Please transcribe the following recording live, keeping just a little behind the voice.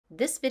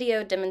This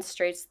video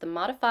demonstrates the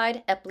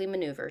Modified Epley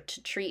maneuver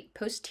to treat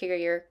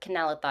posterior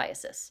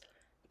canalithiasis.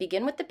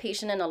 Begin with the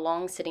patient in a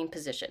long sitting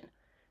position.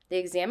 The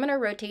examiner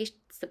rotates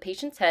the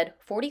patient's head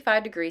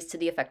 45 degrees to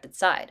the affected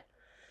side.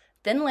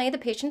 Then lay the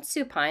patient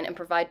supine and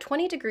provide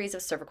 20 degrees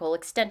of cervical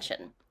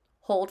extension.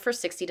 Hold for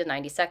 60 to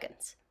 90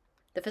 seconds.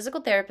 The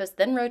physical therapist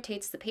then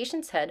rotates the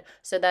patient's head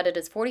so that it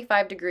is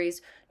 45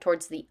 degrees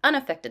towards the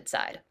unaffected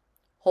side.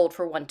 Hold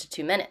for 1 to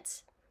 2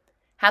 minutes.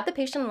 Have the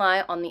patient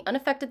lie on the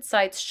unaffected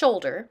side's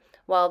shoulder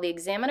while the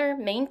examiner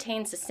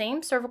maintains the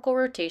same cervical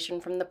rotation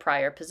from the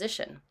prior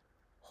position.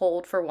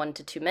 Hold for 1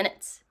 to 2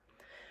 minutes.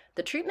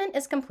 The treatment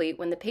is complete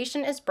when the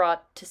patient is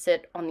brought to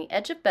sit on the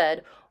edge of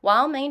bed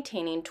while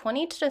maintaining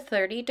 20 to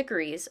 30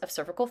 degrees of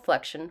cervical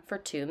flexion for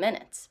 2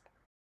 minutes.